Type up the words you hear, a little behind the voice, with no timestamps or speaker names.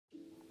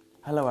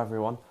Hello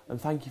everyone, and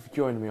thank you for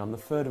joining me on the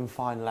third and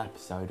final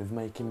episode of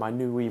making my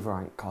new weaver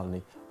ant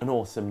colony an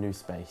awesome new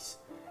space.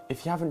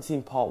 If you haven't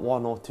seen part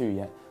 1 or 2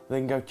 yet,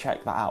 then go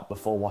check that out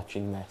before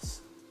watching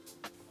this.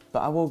 But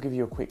I will give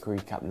you a quick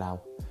recap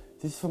now.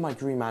 This is for my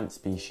dream ant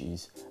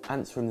species,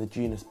 ants from the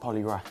genus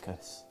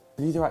Polyrhacus.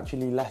 These are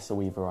actually lesser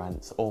weaver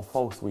ants, or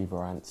false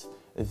weaver ants,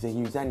 as they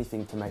use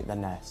anything to make their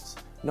nests,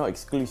 not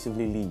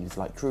exclusively leaves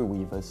like true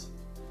weavers.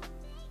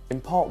 In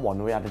part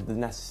 1 we added the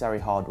necessary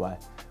hardware,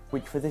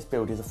 which for this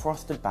build is a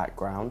frosted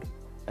background,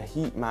 a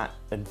heat mat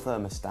and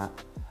thermostat,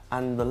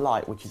 and the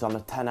light, which is on a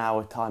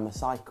 10-hour timer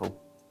cycle.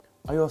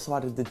 I also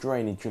added the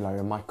drainage layer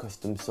in my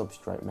custom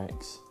substrate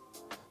mix.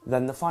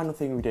 Then the final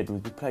thing we did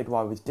was we played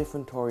around with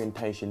different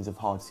orientations of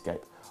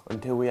hardscape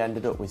until we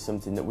ended up with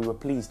something that we were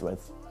pleased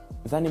with.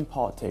 Then in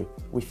part 2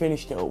 we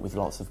finished it up with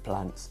lots of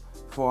plants,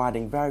 before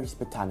adding various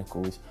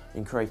botanicals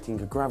and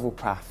creating a gravel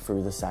path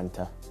through the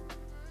centre.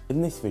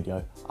 In this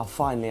video I'll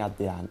finally add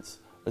the ants,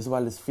 as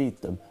well as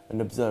feed them and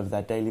observe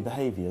their daily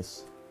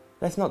behaviours.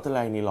 Let's not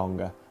delay any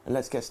longer and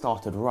let's get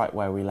started right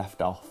where we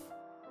left off.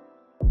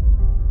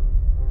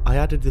 I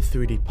added the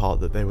 3D part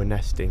that they were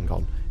nesting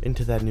on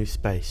into their new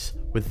space,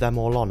 with them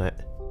all on it.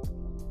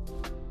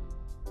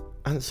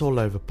 Ants all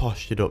over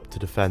postured up to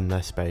defend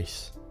their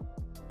space.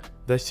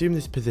 They assume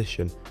this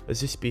position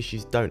as this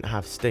species don't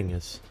have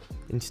stingers.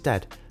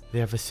 Instead, they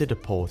have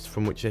acidopores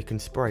from which they can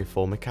spray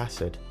formic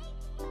acid.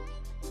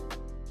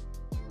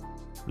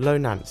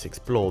 Lone ants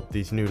explored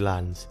these new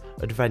lands,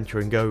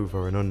 adventuring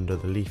over and under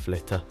the leaf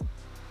litter.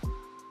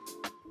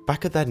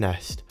 Back at their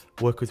nest,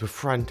 workers were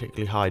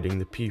frantically hiding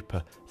the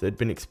pupa that had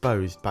been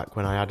exposed back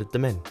when I added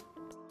them in.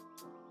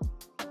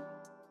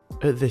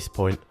 At this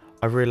point,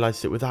 I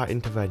realised that without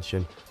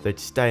intervention, they'd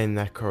stay in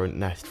their current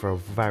nest for a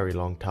very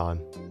long time.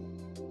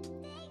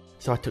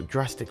 So I took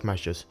drastic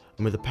measures,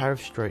 and with a pair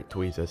of straight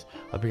tweezers,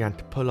 I began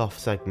to pull off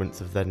segments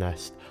of their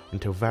nest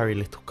until very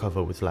little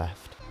cover was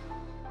left.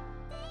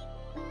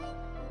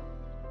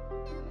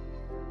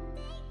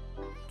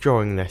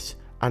 During this,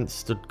 ants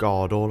stood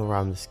guard all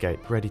around the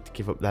scape, ready to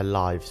give up their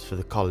lives for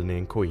the colony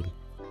and queen.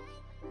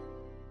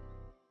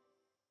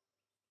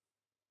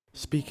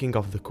 Speaking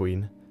of the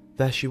queen,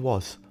 there she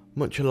was,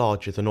 much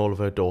larger than all of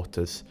her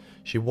daughters.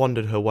 She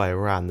wandered her way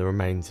around the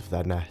remains of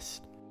their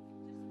nest.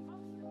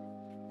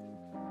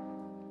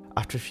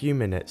 After a few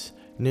minutes,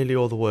 nearly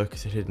all the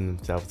workers had hidden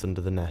themselves under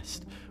the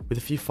nest, with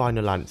a few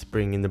final ants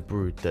bringing the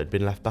brood that had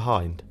been left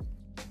behind.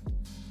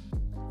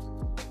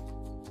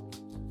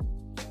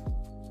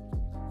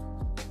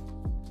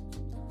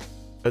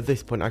 At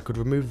this point I could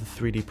remove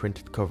the 3D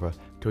printed cover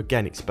to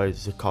again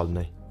expose the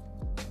colony.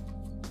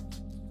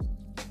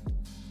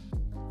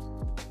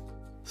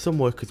 Some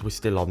workers were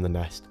still on the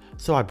nest,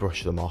 so I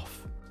brushed them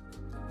off.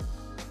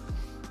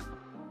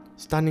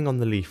 Standing on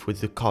the leaf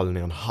was the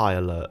colony on high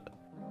alert.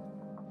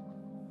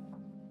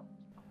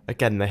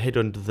 Again they hid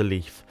under the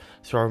leaf,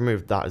 so I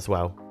removed that as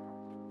well.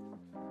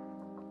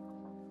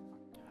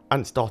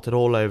 Ants darted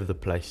all over the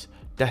place,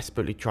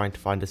 desperately trying to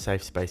find a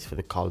safe space for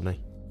the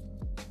colony.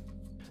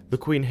 The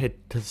queen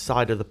hid to the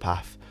side of the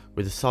path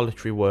with a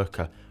solitary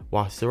worker,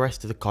 whilst the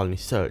rest of the colony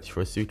searched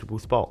for a suitable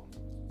spot.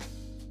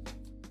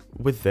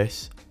 With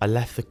this, I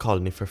left the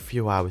colony for a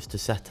few hours to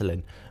settle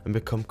in and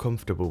become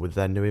comfortable with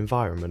their new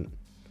environment.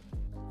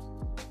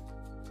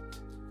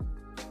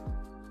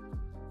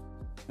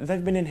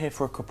 They've been in here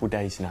for a couple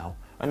days now,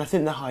 and I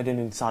think they're hiding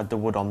inside the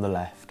wood on the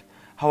left.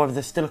 However,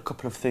 there's still a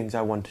couple of things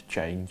I want to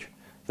change.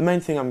 The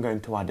main thing I'm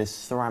going to add is a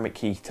ceramic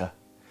heater.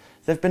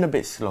 They've been a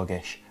bit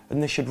sluggish,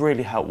 and this should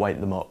really help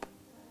wake them up.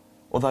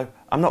 Although,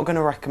 I'm not going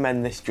to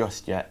recommend this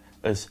just yet,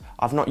 as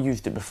I've not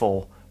used it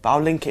before, but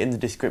I'll link it in the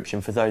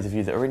description for those of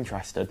you that are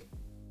interested.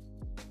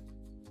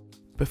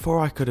 Before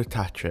I could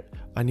attach it,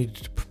 I needed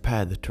to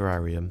prepare the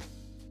terrarium.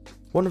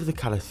 One of the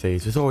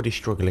calatheas was already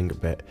struggling a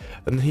bit,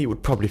 and the heat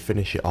would probably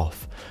finish it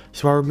off,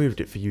 so I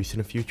removed it for use in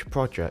a future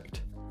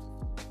project.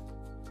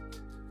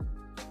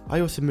 I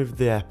also moved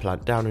the air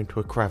plant down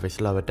into a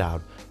crevice lower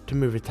down to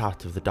move it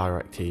out of the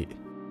direct heat.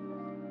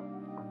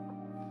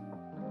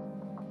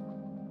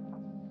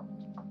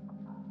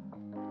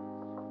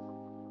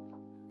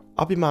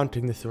 I'll be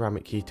mounting the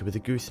ceramic heater with a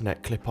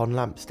gooseneck clip-on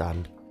lamp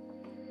stand.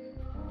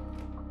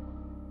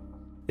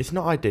 It's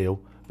not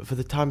ideal, but for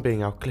the time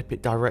being I'll clip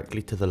it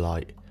directly to the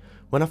light.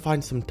 When I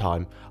find some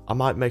time, I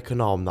might make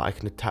an arm that I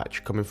can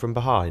attach coming from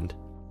behind.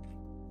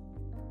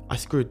 I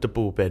screwed the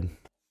bulb in.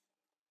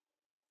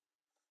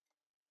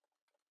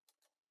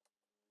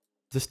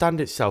 The stand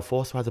itself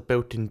also has a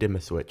built-in dimmer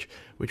switch,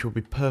 which will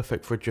be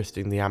perfect for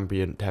adjusting the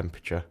ambient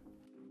temperature.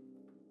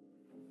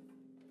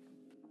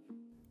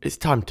 It's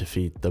time to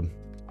feed them.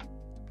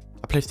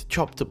 I placed a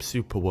chopped up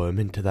superworm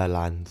into their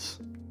lands.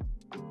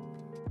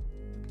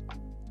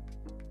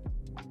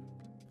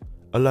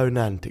 A lone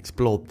ant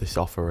explored this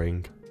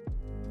offering.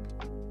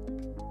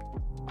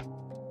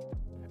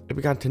 It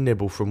began to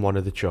nibble from one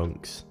of the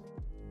chunks.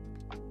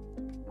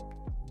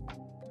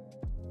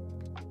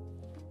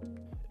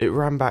 It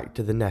ran back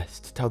to the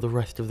nest to tell the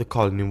rest of the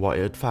colony what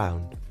it had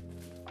found.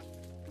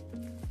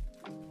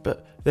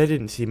 But they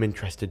didn't seem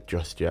interested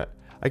just yet.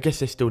 I guess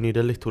they still need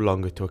a little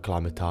longer to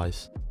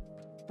acclimatise.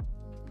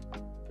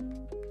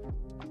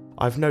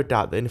 I've no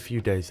doubt that in a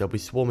few days they'll be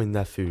swarming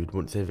their food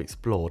once they've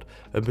explored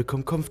and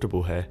become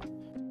comfortable here.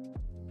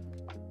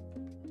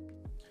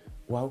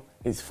 Well,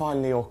 it's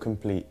finally all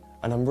complete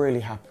and I'm really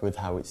happy with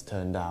how it's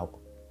turned out.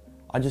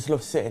 I just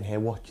love sitting here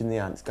watching the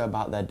ants go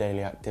about their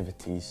daily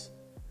activities.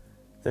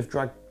 They've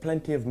dragged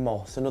plenty of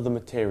moss and other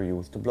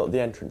materials to block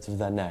the entrance of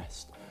their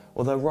nest,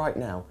 although right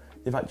now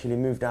they've actually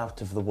moved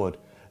out of the wood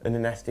and are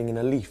nesting in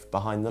a leaf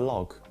behind the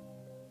log.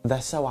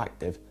 They're so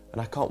active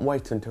and I can't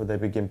wait until they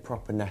begin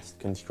proper nest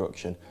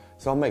construction,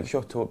 so I'll make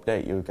sure to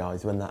update you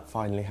guys when that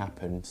finally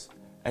happens.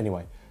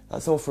 Anyway,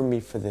 that's all from me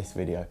for this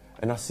video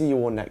and I'll see you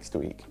all next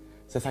week.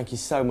 So thank you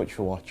so much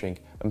for watching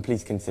and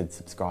please consider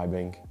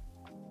subscribing.